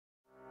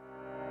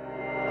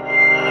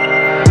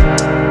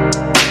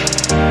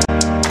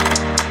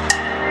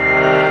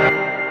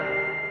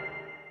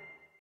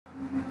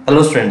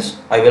Hello students,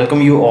 I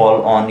welcome you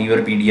all on your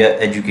PDA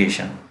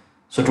education.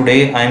 So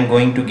today I am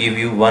going to give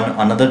you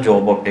another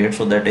job update.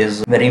 So that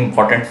is very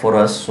important for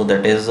us. So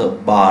that is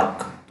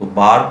BARC. तो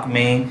BARC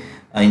में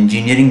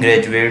engineering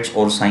graduates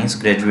और science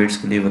graduates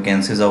के लिए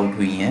vacancies out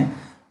हुई हैं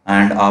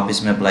and आप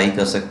इसमें apply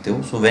कर सकते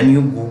हो. So when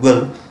you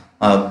Google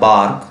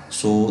BARC,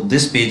 so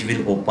this page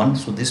will open.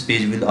 So this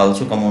page will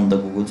also come on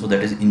the Google. So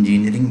that is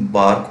engineering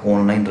BARC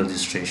online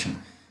registration.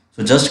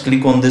 So just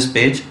click on this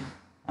page,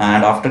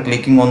 and after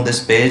clicking on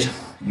this page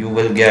you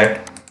will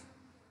get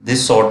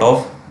this sort of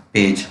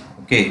page.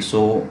 Okay,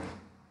 so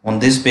on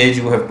this page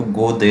you have to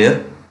go there.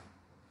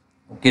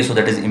 Okay, so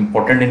that is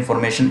important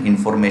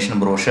information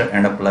brochure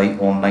and apply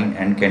online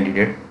and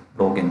candidate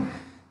login.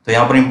 तो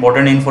यहाँ पर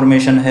important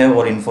information है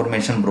और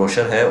information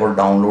brochure है और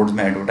downloads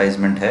में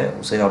advertisement है,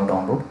 उसे आप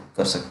डाउनलोड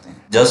कर सकते हैं.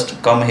 Just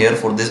come here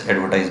for this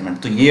advertisement.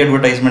 तो ये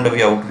एडवर्टाइजमेंट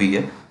अभी आउट हुई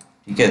है,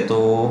 ठीक है.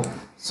 तो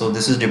so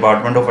this is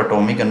department of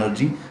atomic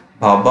energy,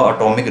 Bhabha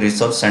atomic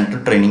research centre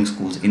training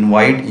schools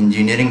invite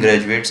engineering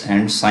graduates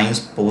and science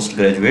post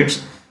graduates.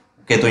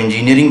 Okay, तो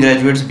engineering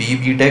graduates,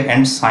 B take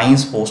and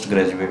science post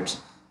graduates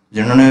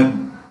जिन्होंने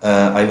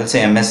आई विल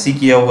से एमएससी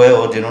किया हुआ है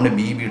और जिन्होंने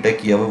B take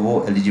किया हुआ है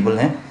वो एलिजिबल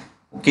हैं.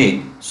 ओके,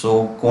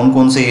 सो कौन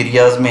कौन से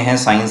एरियाज में हैं?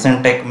 साइंस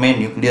एंड टेक में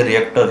nuclear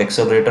reactor,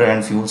 accelerator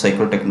and fuel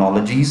cycle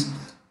technologies.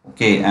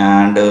 Okay,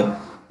 and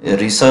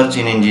research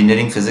in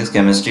engineering, physics,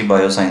 chemistry,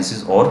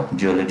 biosciences और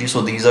geology.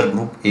 So these are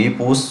group A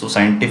post. So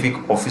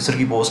scientific officer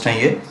की post हैं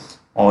ये,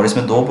 और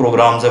इसमें दो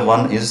प्रोग्राम्स है.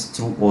 One is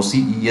through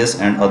OCES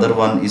and other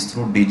one is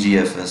through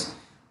DGFS.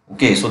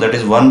 Okay, so that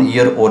is 1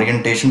 year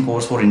orientation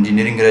course for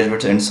engineering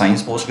graduates and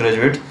science post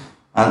graduates,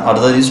 and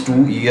other is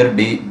 2 year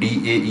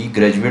DAE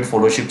graduate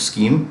fellowship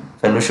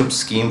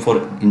scheme for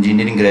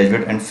engineering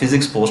graduate and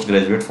physics post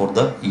graduate for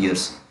the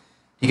years.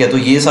 ठीक है, तो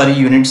ये सारी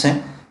units हैं.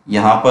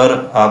 यहाँ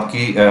पर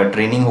आपकी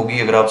training होगी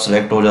अगर आप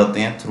सिलेक्ट हो जाते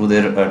हैं through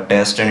their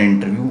test and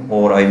interview,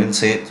 और I will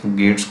say through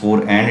gate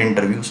score and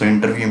interview. So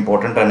interview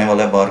important रहने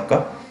वाला है BARC का.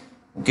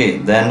 ओके,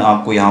 देन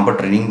आपको यहाँ पर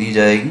ट्रेनिंग दी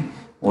जाएगी,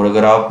 और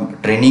अगर आप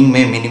ट्रेनिंग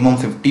में मिनिमम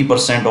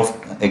 50%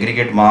 ऑफ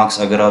एग्रीगेट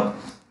मार्क्स अगर आप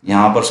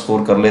यहाँ पर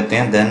स्कोर कर लेते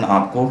हैं, देन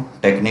आपको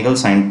टेक्निकल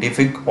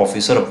साइंटिफिक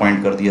ऑफिसर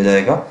अपॉइंट कर दिया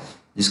जाएगा,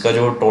 जिसका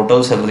जो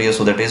टोटल सैलरी है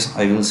so that is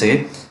I will say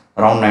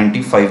around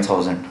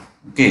 95,000.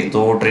 Okay,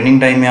 तो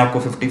ट्रेनिंग टाइम में आपको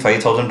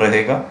 55,000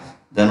 रहेगा.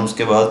 देन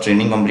उसके बाद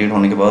ट्रेनिंग कंप्लीट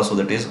होने के बाद सो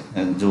दैट इज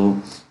जो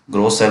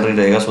ग्रोस सैलरी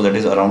रहेगा सो दैट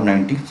इज अराउंड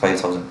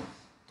 95,000.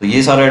 तो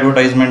ये सारा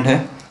एडवर्टाइजमेंट है,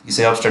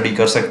 इसे आप स्टडी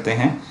कर सकते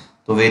हैं.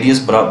 तो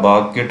वेरियस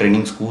BARC के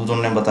ट्रेनिंग स्कूल्स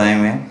उन्होंने बताए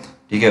हुए हैं,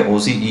 ठीक है,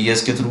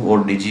 OCES के थ्रू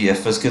और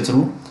DGFS के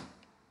थ्रू.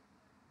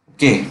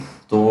 ओके,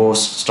 तो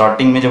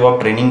स्टार्टिंग में जब आप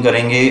ट्रेनिंग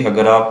करेंगे,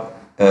 अगर आप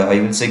I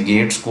will say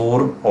gate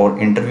score और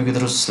इंटरव्यू के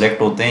थ्रू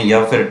सिलेक्ट होते हैं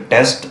या फिर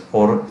टेस्ट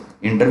और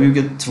इंटरव्यू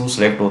के थ्रू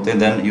सिलेक्ट होते हैं,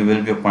 then you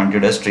will be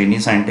appointed as trainee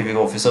scientific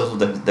officer. So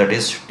that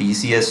is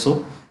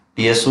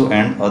TSO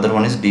and other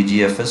one is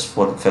DGFS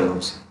for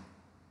fellows.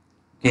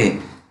 Okay,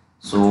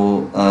 so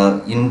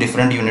in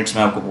different units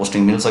में आपको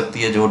पोस्टिंग मिल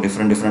सकती है. जो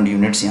डिफरेंट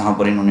यूनिट्स यहाँ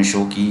पर इन्होंने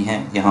शो की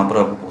हैं, यहाँ पर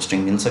आपको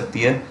पोस्टिंग मिल सकती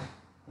है.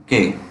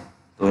 ओके,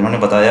 तो इन्होंने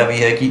बताया भी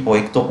है कि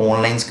एक तो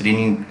ऑनलाइन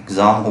स्क्रीनिंग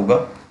एग्ज़ाम होगा,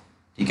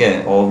 ठीक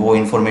है, और वो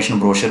इन्फॉर्मेशन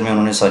ब्रोशर में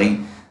उन्होंने सारी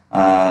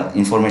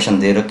इन्फॉर्मेशन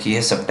दे रखी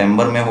है.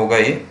 सितंबर में होगा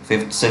ये,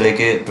 5 से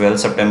लेके 12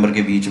 सितंबर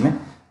के बीच में.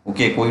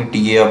 ओके, कोई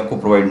TA आपको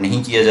प्रोवाइड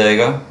नहीं किया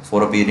जाएगा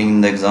for appearing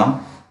in the exam.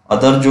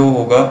 Other जो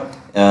होगा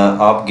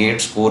आप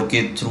गेट स्कोर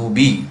के थ्रू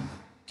भी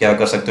क्या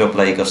कर सकते हो,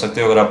 अप्लाई कर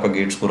सकते हो. अगर आपका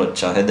गेट स्कोर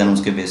अच्छा है देन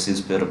उसके बेसिस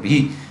पर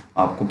भी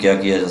आपको क्या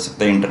किया जा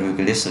सकता है, इंटरव्यू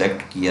के लिए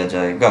सिलेक्ट किया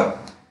जाएगा.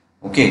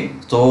 ओके,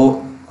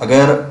 तो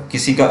अगर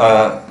किसी का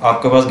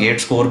आपके पास गेट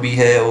स्कोर भी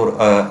है और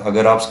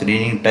अगर आप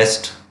स्क्रीनिंग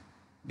टेस्ट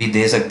भी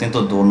दे सकते हैं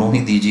तो दोनों ही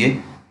दीजिए,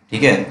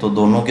 ठीक है. तो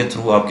दोनों के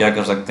थ्रू आप क्या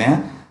कर सकते हैं,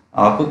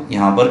 आप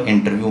यहाँ पर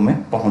इंटरव्यू में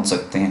पहुँच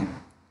सकते हैं.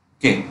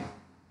 Okay,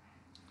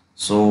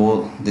 so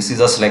this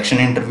is a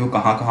selection interview.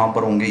 कहाँ कहाँ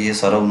पर होंगे ये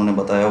सारा उन्होंने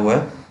बताया हुआ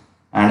है,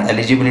 एंड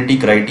एलिजिबिलिटी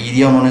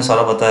क्राइटेरिया उन्होंने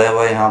सारा बताया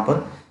हुआ है यहाँ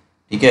पर,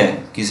 ठीक है.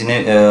 किसी ने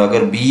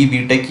अगर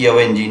बी टेक किया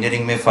हुआ है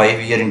इंजीनियरिंग में,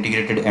 5 year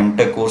इंटीग्रेटेड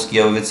M.Tech कोर्स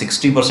किया हुआ है with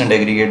 60%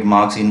 aggregate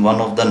marks in one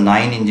of the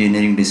 9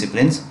 engineering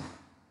disciplines,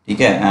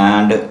 ठीक है.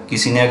 एंड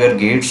किसी ने अगर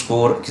गेट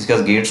स्कोर, किसके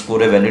पास गेट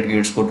स्कोर है, वैलिड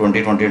गेट स्कोर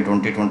 2020 और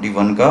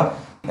 2021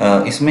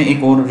 का. इसमें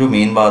एक और जो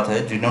मेन बात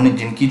है,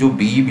 जिनकी जो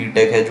बी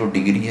टेक है, जो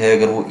डिग्री है,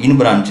 अगर वो इन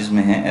ब्रांचेस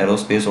में है,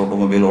 aerospace,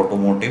 automobile,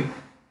 automotive,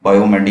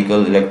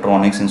 biomedical,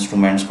 electronics,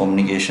 instruments,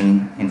 communication,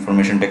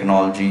 information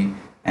technology,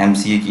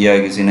 MCA किया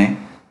है किसी ने,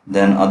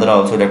 then other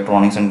also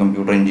electronics and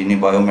computer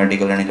engineering,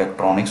 biomedical and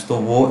electronics, तो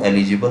वो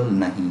एलिजिबल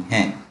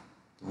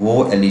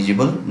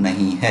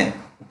नहीं है.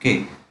 ओके,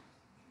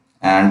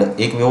 एंड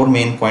एक और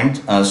main point,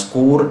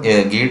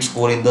 gate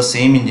score in the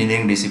same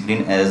engineering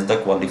discipline as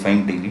the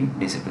qualifying degree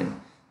discipline.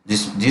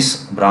 जिस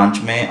ब्रांच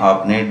में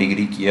आपने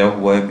डिग्री किया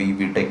हुआ है,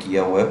 बी टेक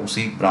किया हुआ है,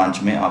 उसी ब्रांच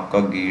में आपका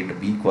गेट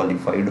भी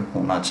क्वालिफाइड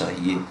होना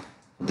चाहिए.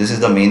 This is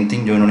the main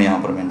thing जो इन्होंने यहाँ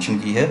पर मेंशन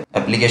की है.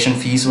 एप्लीकेशन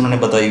फीस उन्होंने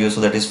बताई हुई है,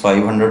 so that is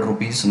 500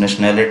 rupees.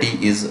 Nationality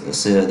is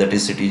that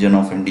is citizen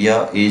of India.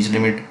 Age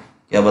limit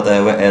क्या बताया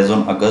हुआ है, as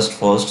on August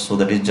 1 so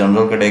that is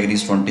general category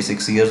is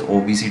 26 years,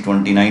 OBC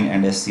 29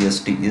 and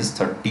SC/ST is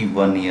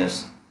 31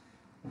 years.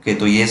 Okay,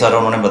 तो ये सारा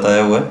उन्होंने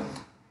बताया हुआ है।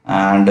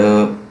 एंड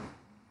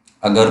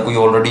अगर कोई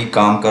ऑलरेडी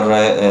काम कर रहा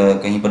है,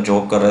 कहीं पर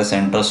जॉब कर रहा है,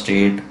 सेंटर,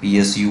 स्टेट,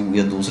 PSU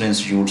या दूसरे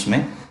इंस्टीट्यूट्स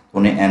में, तो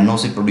उन्हें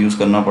NOC प्रोड्यूस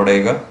करना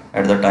पड़ेगा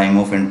at the time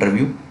of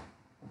interview.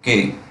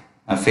 Okay,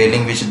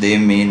 Fehling which they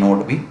may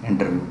not be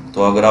interview.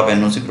 तो अगर आप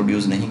NOC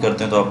प्रोड्यूस नहीं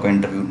करते हैं तो आपका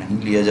इंटरव्यू नहीं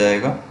लिया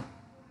जाएगा।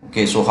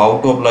 Okay, so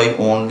how to apply,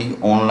 only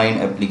online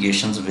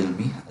applications will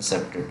be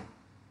accepted.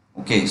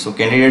 Okay, so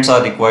candidates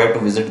are required to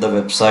visit the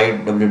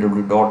website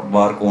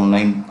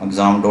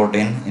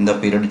www.barconlineexam.in in the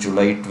period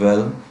July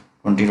 12,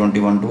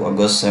 2021 to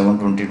August 7,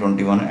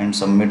 2021 and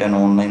submit an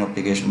online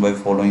application by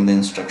following the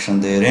instruction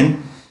therein.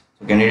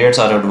 So candidates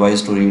are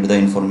advised to read the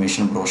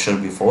information brochure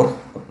before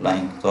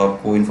applying. तो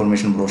आपको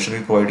information brochure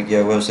भी provide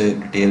किया हुआ है, उसे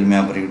detail में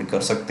आप read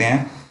कर सकते हैं।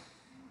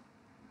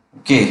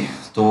 ओके,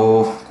 तो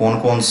कौन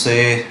कौन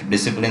से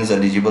डिसिप्लिन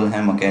एलिजिबल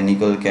हैं,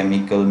 mechanical,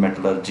 chemical,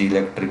 metallurgy,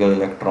 electrical,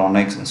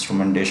 electronics,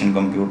 instrumentation,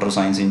 computer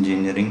science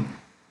engineering,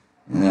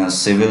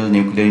 civil,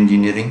 nuclear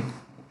engineering,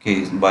 okay,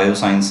 bio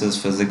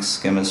sciences, physics,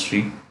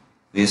 chemistry,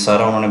 ये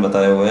सारा उन्होंने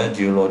बताया हुआ है,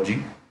 जियोलॉजी।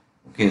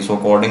 ओके, सो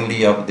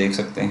अकॉर्डिंगली आप देख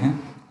सकते हैं।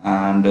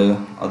 एंड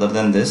अदर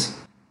देन दिस,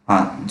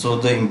 हाँ, सो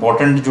द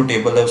इम्पॉर्टेंट जो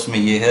टेबल है उसमें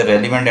ये है,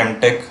 relevant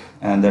MTech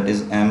that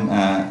is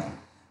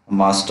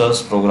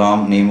masters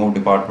programme, name of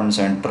department,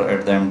 centre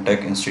at the MTech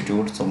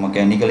institute, so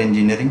mechanical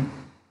engineering.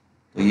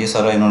 तो ये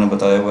सारा इन्होंने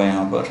बताया हुआ है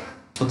यहाँ पर।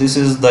 So this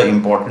is the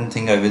important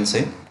thing I will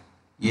say,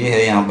 ये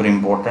है यहाँ पर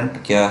इम्पॉर्टेंट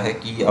क्या है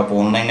कि आप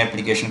ऑनलाइन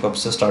एप्लीकेशन कब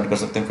से स्टार्ट कर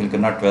सकते हैं फिल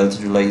करना, 12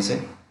 जुलाई से।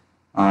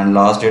 And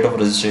last date of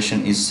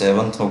registration is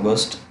 7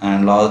 August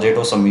and last date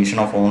of submission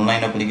of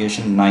online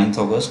application 9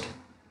 अगस्त।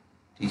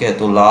 ठीक है,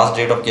 तो लास्ट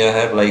डेट ऑफ क्या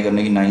है अप्लाई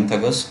करने की, 9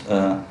 अगस्त।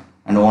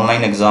 And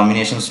online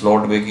examination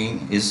slot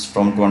booking is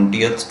from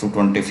 20th to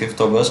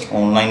 25th August.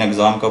 Online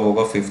exam कब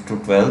होगा, 5th to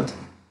 12th।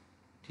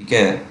 ठीक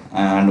है,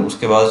 एंड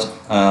उसके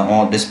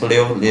बाद display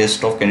of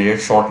list of candidate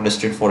short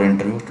listed for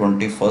interview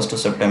 21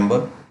 September.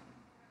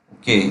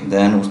 Okay,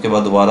 then उसके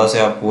बाद दोबारा से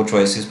आपको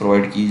चॉइसेस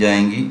प्रोवाइड की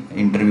जाएंगी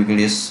इंटरव्यू के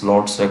लिए,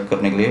 स्लॉट सेलेक्ट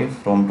करने के लिए,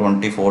 फ्रॉम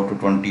 24 to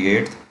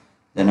 28।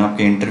 देन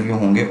आपके इंटरव्यू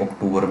होंगे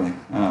अक्टूबर में,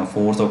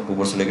 4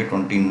 अक्टूबर से लेकर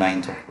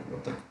 29 अक्टूबर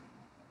तक।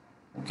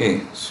 ओके,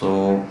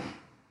 सो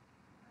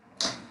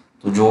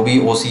तो जो भी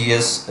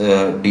OCES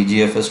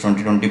DGFS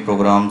 2020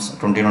 programmes,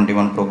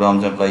 2021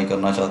 programmes apply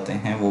करना चाहते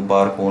हैं वो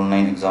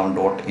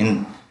barconlineexam.in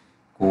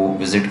को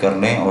विज़िट कर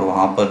लें और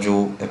वहाँ पर जो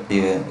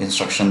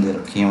इंस्ट्रक्शन दे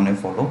रखी हैं उन्हें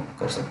फॉलो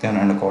कर सकते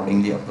हैं एंड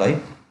अकॉर्डिंगली अप्लाई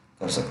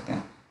कर सकते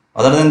हैं।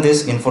 Other than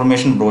this,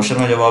 information brochure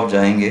में जब आप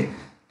जाएंगे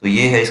तो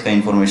ये है इसका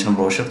इंफॉर्मेशन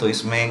ब्रोशर। तो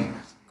इसमें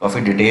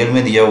काफ़ी डिटेल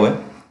में दिया हुआ है,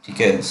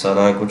 ठीक है,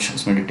 सारा कुछ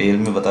इसमें डिटेल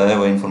में बताया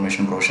हुआ है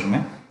इंफॉर्मेशन ब्रोशर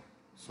में।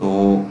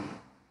 So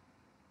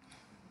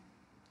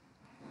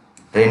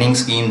training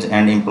schemes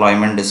and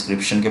employment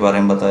description के बारे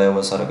में बताया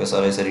हुआ सारा का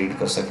सारा, इसे रीड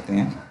कर सकते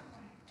हैं।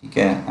 ठीक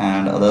है,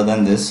 and other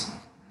than this,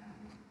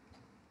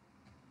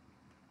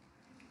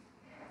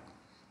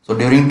 so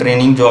during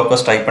training जो आपका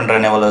स्टाइपेंड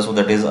रहने वाला है, so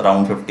that is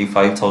around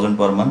 55,000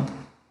 per month.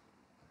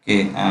 Okay,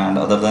 and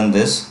other than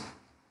this,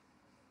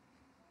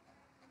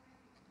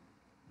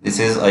 this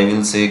is I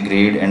will say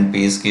grade and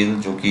पे स्केल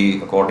जो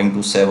कि अकॉर्डिंग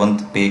टू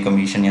 7th पे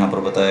कमीशन यहाँ पर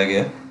बताया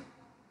गया।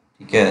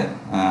 ठीक है,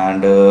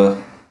 एंड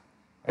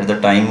एट द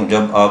टाइम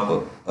जब आप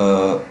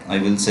आई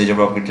विल से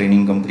जब आपकी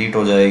ट्रेनिंग कंप्लीट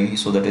हो जाएगी,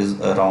 so that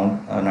is around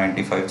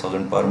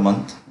 95,000 per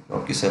month जो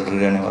आपकी सैलरी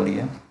रहने वाली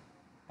है।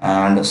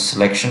 एंड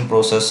सिलेक्शन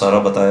प्रोसेस सारा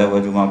बताया हुआ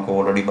है जो मैं आपको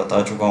ऑलरेडी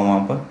बता चुका हूँ वहाँ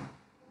पर।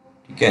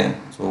 ठीक है,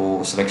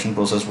 सो सिलेक्शन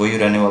प्रोसेस वही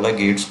रहने वाला है,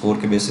 गेट स्कोर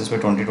के बेसिस पे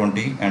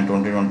 2020 एंड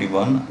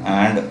 2021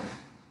 एंड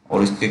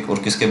और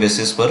किसके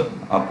बेसिस पर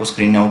आपको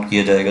स्क्रीन आउट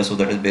किया जाएगा, so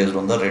that is based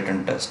on the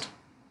written test.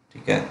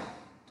 ठीक है,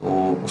 तो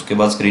उसके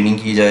बाद स्क्रीनिंग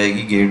की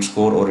जाएगी गेट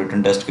स्कोर और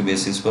रिटन टेस्ट के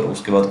बेसिस पर,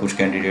 उसके बाद कुछ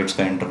कैंडिडेट्स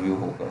का इंटरव्यू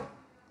होगा।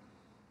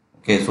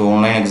 ओके, सो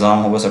ऑनलाइन एग्ज़ाम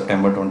होगा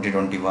सितंबर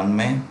 2021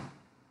 में,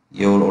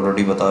 ये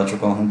ऑलरेडी बता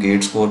चुका हूँ।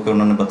 गेट स्कोर पे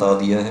उन्होंने बता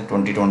दिया है,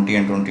 2020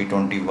 एंड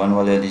 2021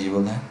 वाले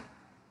एलिजिबल हैं।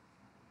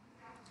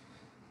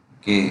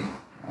 Okay,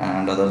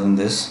 and other than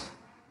this,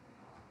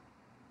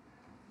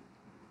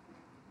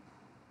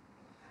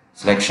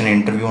 selection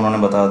interview उन्होंने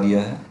बता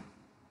दिया है।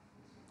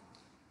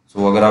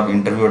 सो अगर आप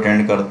इंटरव्यू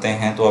अटेंड करते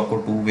हैं तो आपको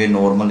 two way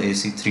normal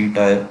AC 3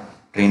 tyre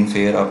train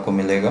fair आपको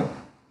मिलेगा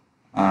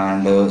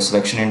एंड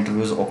सिलेक्शन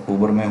इंटरव्यूज़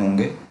अक्टूबर में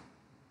होंगे।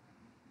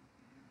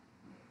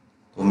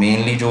 तो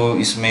मेनली जो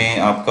इसमें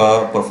आपका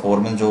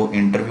परफॉर्मेंस जो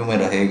इंटरव्यू में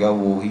रहेगा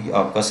वो ही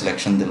आपका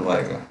सिलेक्शन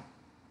दिलवाएगा।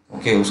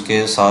 ओके,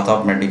 उसके साथ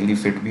आप मेडिकली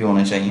फिट भी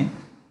होने चाहिए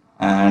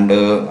एंड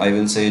आई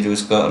विल से जो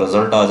इसका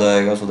रिजल्ट आ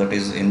जाएगा, so that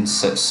is in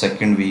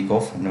 2nd week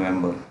of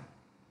November.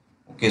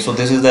 Okay, so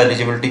this is the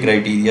eligibility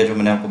criteria जो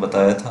मैंने आपको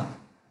बताया था।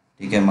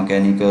 ठीक है,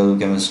 mechanical,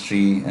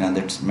 chemistry and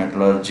it's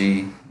metallurgy,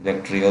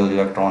 electrical,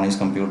 electronics,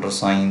 computer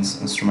science,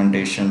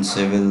 instrumentation,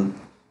 civil,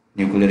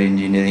 nuclear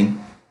engineering,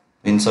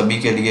 इन सभी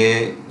के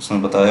लिए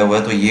उसमें बताया हुआ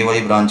है। तो ये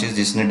वाली ब्रांचेस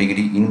जिसने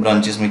डिग्री इन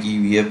ब्रांचेस में की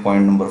हुई है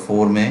पॉइंट नंबर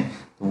 4 में,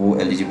 तो वो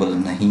एलिजिबल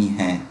नहीं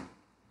हैं।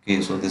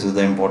 Okay, so this is the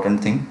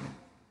important thing.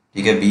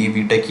 ठीक है।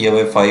 बीटेक किया हुआ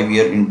है, 5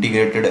 ईयर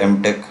इंटीग्रेटेड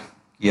एमटेक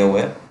किया हुआ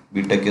है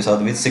बीटेक के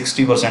साथ विद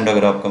 60%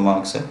 अगर आपका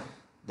मार्क्स है,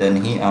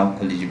 देन ही आप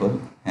एलिजिबल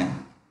हैं।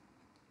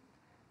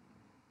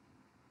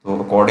 तो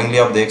अकॉर्डिंगली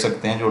आप देख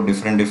सकते हैं जो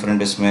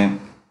डिफरेंट इसमें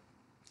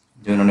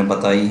जो इन्होंने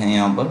बताई हैं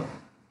यहाँ पर।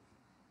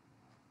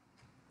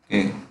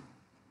 ओके,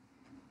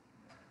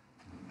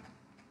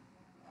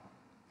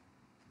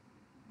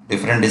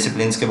 डिफरेंट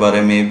डिसिप्लिन्स के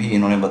बारे में भी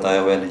इन्होंने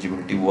बताया हुआ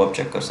एलिजिबिलिटी, वो आप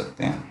चेक कर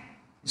सकते हैं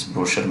इस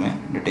ब्रोशर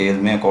में डिटेल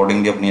में।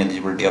 अकॉर्डिंगली अपनी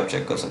एलिजिबिलिटी आप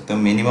चेक कर सकते हो।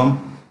 मिनिमम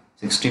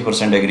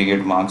 60%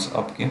 एग्रीगेट मार्क्स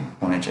आपके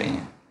होने चाहिए।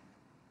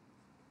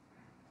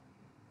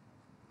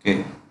 ओके,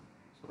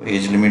 तो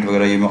एज लिमिट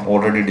वगैरह ये मैं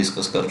ऑलरेडी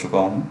डिस्कस कर चुका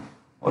हूँ।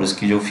 और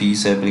इसकी जो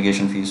फीस है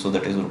application fees, so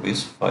that is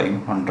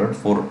 ₹500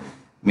 for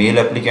male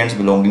applicants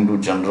belonging to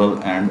general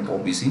and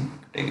OBC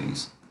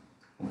categories.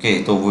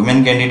 Okay, तो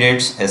वुमेन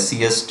कैंडिडेट्स,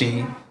 SC ST,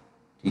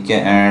 ठीक है,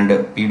 एंड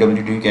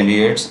PWD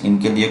कैंडिडेट्स,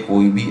 इनके लिए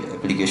कोई भी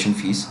एप्लीकेशन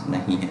फ़ीस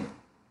नहीं है।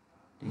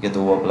 ठीक है,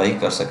 तो वो अप्लाई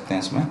कर सकते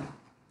हैं इसमें।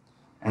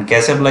 एंड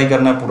कैसे अप्लाई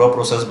करना है पूरा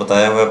प्रोसेस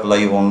बताया हुआ है।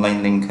 अप्लाई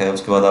ऑनलाइन लिंक है,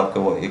 उसके बाद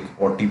आपका वो एक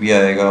OTP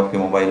आएगा आपके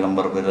मोबाइल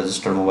नंबर पर,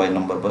 रजिस्टर्ड मोबाइल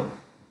नंबर पर।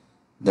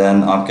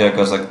 देन आप क्या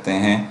कर सकते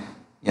हैं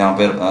यहाँ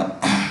पर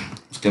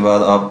उसके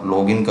बाद आप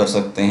लॉगिन कर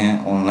सकते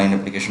हैं ऑनलाइन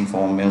एप्लीकेशन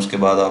फॉर्म में। उसके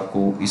बाद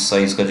आपको इस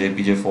साइज़ का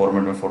JPG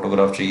फॉर्मेट में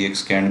फ़ोटोग्राफ चाहिए, एक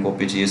स्कैन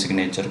कॉपी चाहिए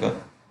सिग्नेचर का,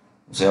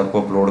 उसे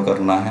आपको अपलोड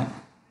करना है।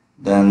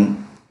 देन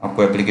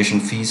आपको एप्लीकेशन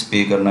फ़ीस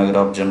पे करना, अगर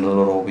आप जनरल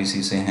और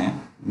OBC से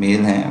हैं,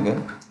 मेल हैं,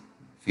 अगर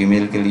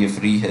फीमेल के लिए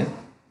फ्री है।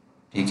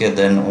 ठीक है,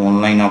 देन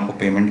ऑनलाइन आपको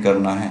पेमेंट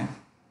करना है।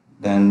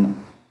 देन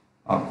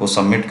आपको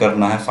सबमिट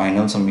करना है,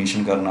 फाइनल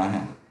सबमिशन करना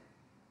है।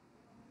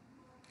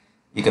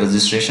 एक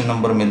रजिस्ट्रेशन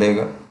नंबर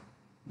मिलेगा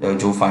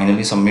जो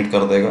फाइनली सबमिट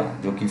कर देगा,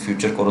 जो कि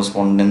फ्यूचर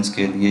कॉरेस्पॉन्डेंस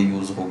के लिए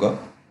यूज़ होगा।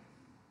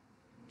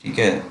 ठीक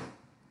है,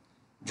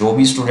 जो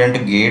भी स्टूडेंट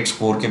गेट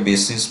स्कोर के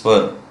बेसिस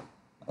पर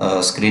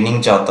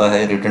स्क्रीनिंग चाहता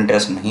है, रिटन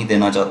टेस्ट नहीं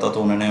देना चाहता,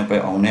 तो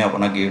उन्हें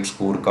अपना गेट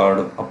स्कोर कार्ड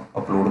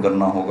अपलोड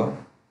करना होगा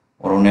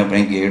और उन्हें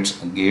अपने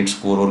गेट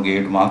स्कोर और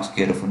गेट मार्क्स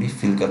केयरफुली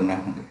फिल करने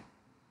होंगे।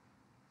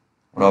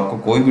 और आपको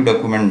कोई भी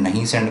डॉक्यूमेंट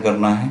नहीं सेंड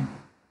करना है,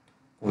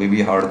 कोई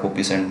भी हार्ड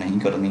कॉपी सेंड नहीं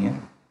करनी है।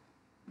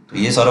 तो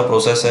ये सारा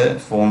प्रोसेस है,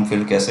 फॉर्म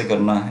फिल कैसे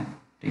करना है।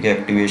 ठीक है,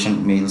 एक्टिवेशन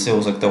मेल से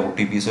हो सकता है,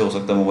 OTP से हो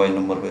सकता है मोबाइल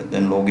नंबर पे।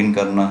 देन लॉगिन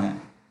करना है,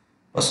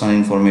 personal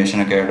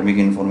information, academic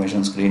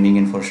information, screening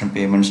information,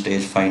 payment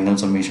stage, final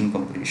submission,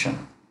 completion.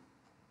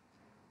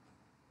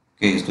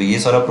 Okay, तो ये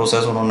सारा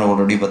प्रोसेस उन्होंने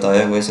ऑलरेडी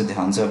बताया हुआ है, इसे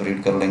ध्यान से आप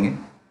रीड कर लेंगे।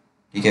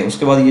 ठीक है,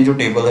 उसके बाद ये जो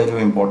टेबल है जो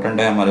इम्पोर्टेंट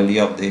है हमारे लिए,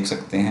 आप देख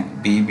सकते हैं।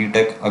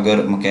 BTech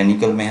अगर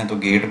मैकेनिकल में है तो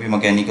गेट भी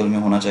मैकेनिकल में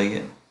होना चाहिए।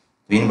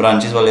 तो इन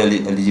ब्रांचेस वाले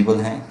एलिजिबल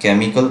हैं।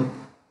 केमिकल,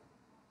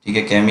 ठीक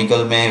है,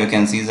 केमिकल में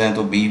वैकेंसीज हैं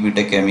तो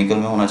BTech केमिकल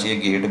में होना चाहिए,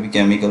 गेट भी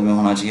केमिकल में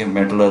होना चाहिए।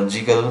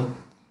 मेटलर्जिकल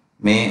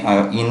में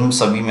इन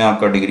सभी में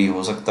आपका डिग्री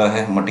हो सकता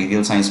है,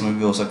 मटेरियल साइंस में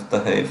भी हो सकता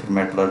है, फिर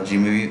मेटलर्जी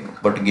में भी,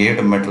 बट गेट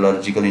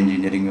मेटलर्जिकल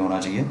इंजीनियरिंग में होना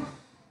चाहिए।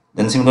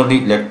 देन सिमिलरली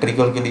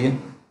इलेक्ट्रिकल के लिए,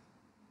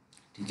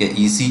 ठीक है,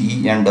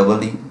 ECE एंड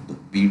EE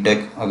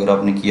BTech अगर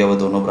आपने किया हुआ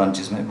दोनों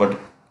ब्रांचेस में, बट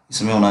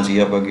इसमें होना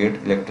चाहिए आपका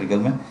गेट इलेक्ट्रिकल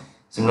में।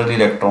 सिमिलरली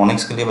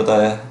इलेक्ट्रॉनिक्स के लिए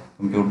बताया है,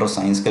 कंप्यूटर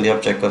साइंस के लिए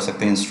आप चेक कर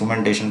सकते हैं,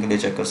 इंस्ट्रूमेंटेशन के लिए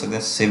चेक कर सकते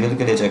हैं, सिविल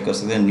के लिए चेक कर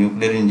सकते हैं,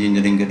 न्यूक्लियर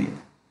इंजीनियरिंग के लिए।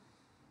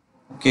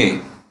 Okay,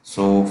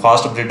 so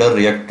fast breeder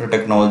reactor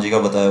technology का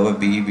बताया हुआ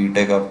है।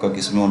 BTech आपका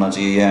किस में होना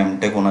चाहिए, या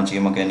MTech होना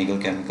चाहिए मैकेनिकल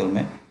केमिकल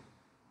में,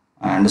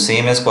 and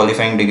same as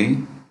qualifying degree.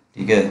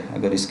 ठीक है,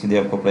 अगर इसके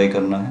लिए आपको अप्लाई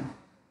करना है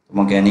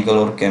तो मैकेनिकल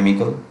और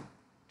केमिकल,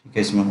 ठीक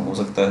है, इसमें हो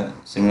सकता है।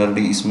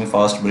 सिमिलरली इसमें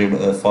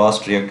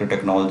फास्ट रिएक्टर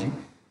टेक्नोलॉजी,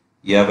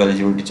 ये आप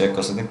एलिजिबिलिटी चेक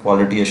कर सकते हैं।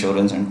 Quality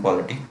assurance and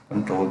quality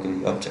control के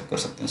लिए आप चेक कर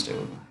सकते हैं इस टेबल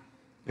में।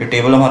 ये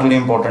टेबल हमारे लिए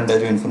इंपॉर्टेंट है,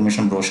 जो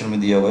इन्फॉर्मेशन ब्रोशर में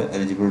दिया हुआ है,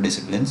 एलिजिबल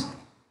डिसिप्लिन्स।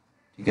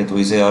 ठीक है, तो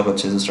इसे आप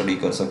अच्छे से स्टडी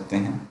कर सकते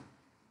हैं।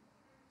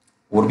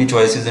 और भी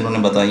चॉइसेस इन्होंने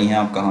बताई हैं,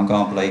 आप कहाँ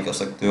कहाँ अप्लाई कर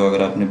सकते हो।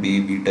 अगर आपने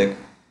BTech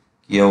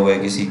किया हुआ है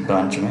किसी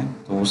ब्रांच में,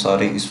 तो वो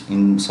सारे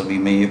इन सभी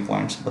में ये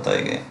पॉइंट्स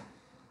बताए गए हैं।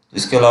 तो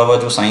इसके अलावा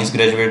जो साइंस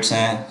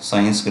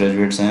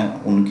ग्रेजुएट्स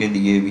हैं उनके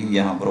लिए भी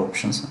यहाँ पर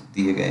ऑप्शंस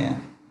दिए गए हैं।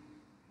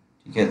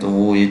 ठीक है, तो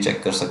वो ये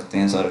चेक कर सकते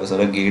हैं सारा का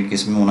सारा, गेट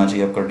किस में होना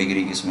चाहिए, आपका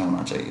डिग्री किस में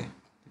होना चाहिए,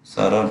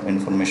 सारा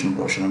इन्फॉर्मेशन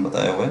पोर्शन में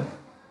बताया हुआ है।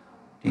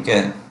 ठीक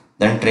है,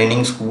 देन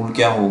ट्रेनिंग स्कूल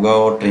क्या होगा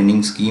और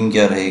ट्रेनिंग स्कीम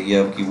क्या रहेगी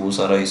आपकी, वो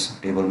सारा इस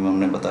टेबल में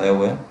हमने बताया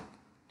हुआ है।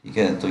 ठीक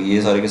है, तो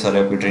ये सारे के सारे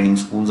आपके ट्रेनिंग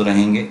स्कूल्स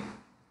रहेंगे,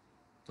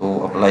 तो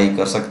अप्लाई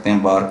कर सकते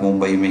हैं। बार्क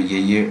मुंबई में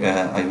ये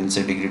I will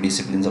say degree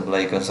discipline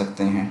apply कर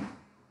सकते हैं।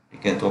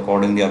 ठीक है, तो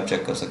अकॉर्डिंगली आप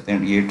चेक कर सकते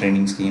हैं, ये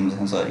ट्रेनिंग स्कीम्स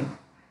हैं सारी।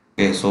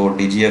 ओके, सो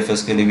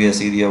DGFS के लिए भी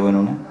ऐसे ही दिया हुआ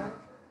इन्होंने।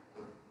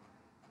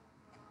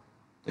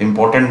 तो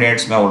इम्पोर्टेंट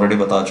डेट्स मैं ऑलरेडी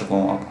बता चुका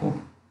हूँ आपको,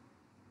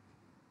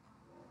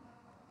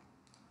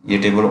 ये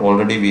table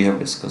already we have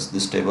discuss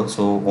this table.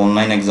 So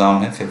online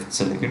exam है 5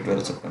 से लेकर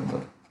 12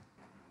 सितंबर।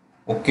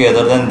 ओके,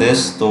 अदर देन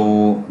दिस, तो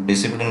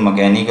डिसिप्लिन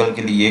मैकेनिकल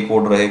के लिए ये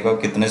कोड रहेगा,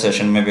 कितने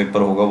सेशन में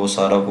पेपर होगा वो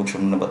सारा कुछ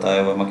उन्होंने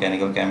बताया हुआ है।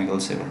 मैकेनिकल, केमिकल,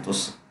 सिविल, तो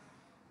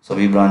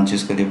सभी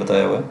ब्रांचेस के लिए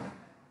बताया हुआ है।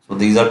 So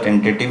these are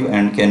tentative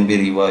and can be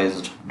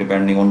revised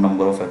depending on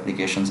number of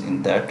applications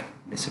in that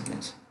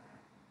disciplines.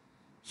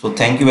 So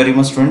thank you very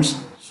much friends.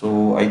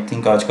 So I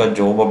think आज का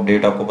जॉब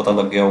अपडेट आपको पता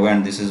लग गया होगा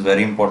and this is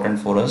very important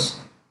for us.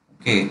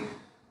 Okay,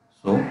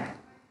 so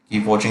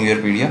keep watching your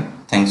video.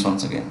 Thanks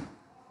once again.